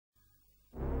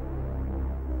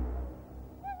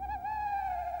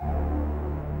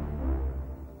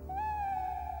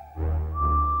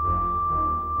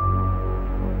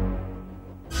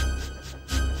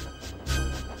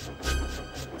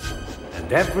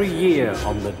And every year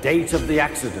on the date of the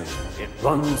accident, it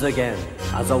runs again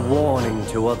as a warning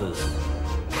to others,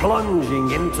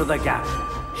 plunging into the gap,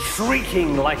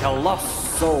 shrieking like a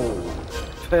lost soul.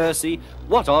 Percy,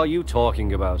 what are you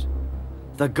talking about?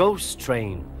 The ghost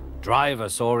train. Driver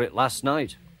saw it last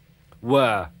night.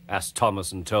 Where? Asked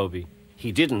Thomas and Toby.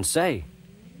 He didn't say.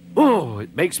 Oh,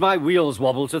 it makes my wheels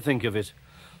wobble to think of it.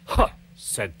 Huh,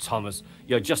 said Thomas.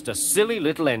 You're just a silly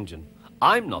little engine.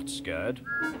 I'm not scared.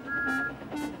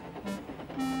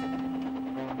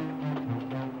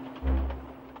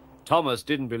 Thomas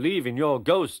didn't believe in your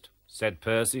ghost, said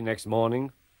Percy next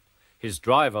morning. His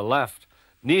driver laughed.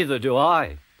 Neither do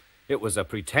I. It was a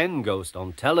pretend ghost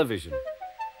on television.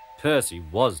 Percy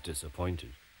was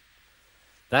disappointed.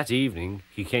 That evening,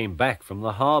 he came back from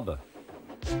the harbour.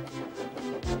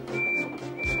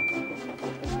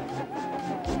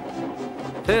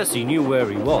 Percy knew where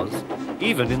he was,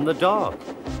 even in the dark.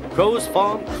 Crow's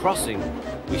Farm Crossing.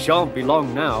 We shan't be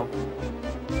long now.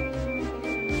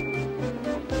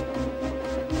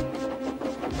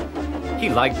 He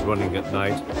liked running at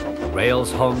night. The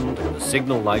rails hummed and the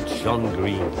signal lights shone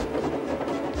green.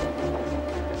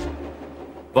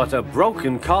 But a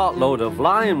broken cartload of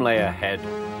lime lay ahead.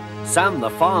 Sam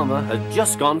the farmer had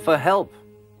just gone for help.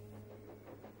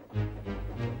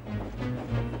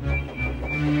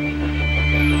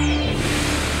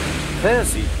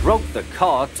 Percy broke the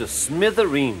cart to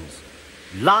smithereens.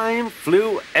 Lime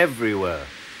flew everywhere.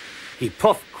 He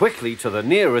puffed quickly to the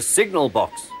nearest signal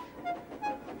box.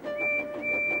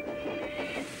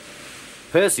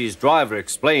 Percy's driver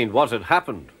explained what had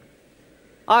happened.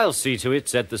 I'll see to it,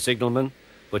 said the signalman,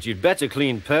 but you'd better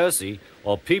clean Percy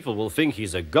or people will think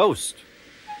he's a ghost.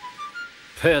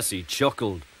 Percy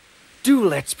chuckled. Do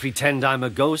let's pretend I'm a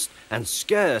ghost and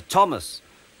scare Thomas.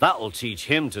 That'll teach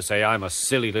him to say I'm a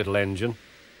silly little engine.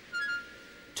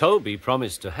 Toby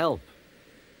promised to help.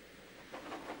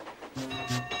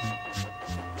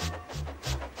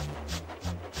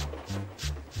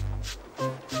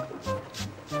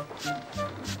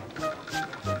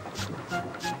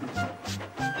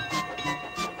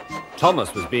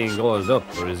 Thomas was being oiled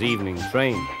up for his evening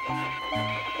train.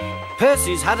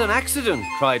 Percy's had an accident,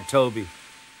 cried Toby.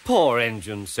 Poor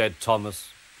engine, said Thomas.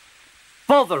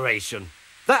 Botheration!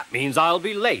 That means I'll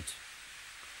be late.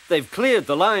 They've cleared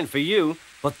the line for you,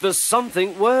 but there's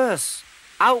something worse.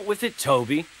 Out with it,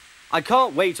 Toby. I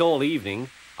can't wait all evening.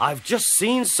 I've just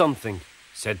seen something,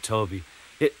 said Toby.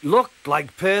 It looked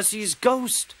like Percy's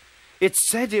ghost. It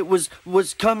said it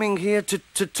was coming here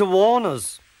to warn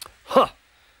us. Huh!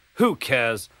 Who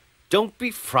cares? Don't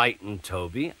be frightened,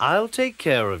 Toby. I'll take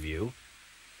care of you.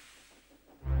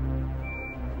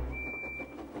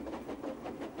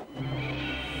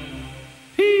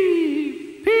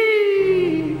 Pee,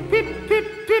 pee, pip,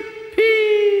 pip, pip,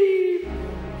 pee.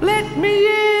 Let me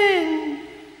in!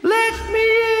 Let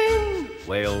me in!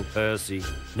 Wailed Percy.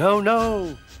 No,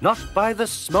 no, not by the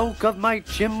smoke of my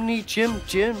chimney, chim.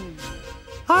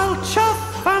 I'll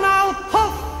chuff and I'll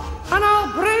puff and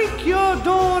I'll break your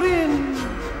door in.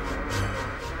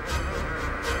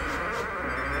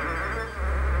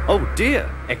 Oh dear,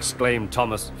 exclaimed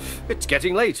Thomas. It's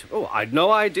getting late. Oh, I'd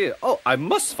no idea. Oh, I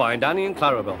must find Annie and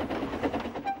Clarabel.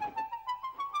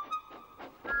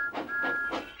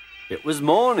 It was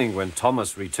morning when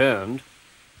Thomas returned.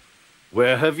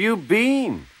 Where have you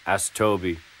been? Asked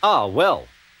Toby. Ah, well,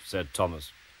 said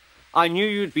Thomas. I knew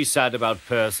you'd be sad about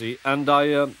Percy, and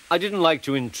I didn't like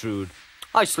to intrude.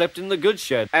 I slept in the goods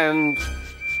shed, and...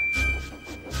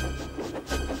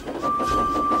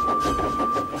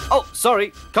 Oh,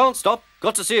 sorry, can't stop.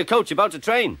 Got to see a coach about to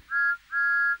train.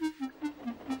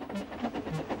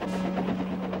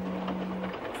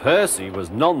 Percy was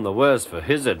none the worse for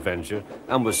his adventure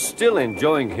and was still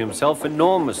enjoying himself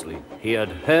enormously. He had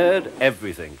heard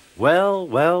everything. Well,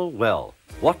 well, well,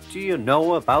 what do you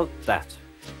know about that?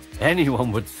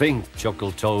 Anyone would think,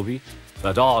 chuckled Toby,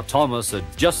 that our Thomas had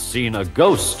just seen a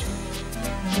ghost.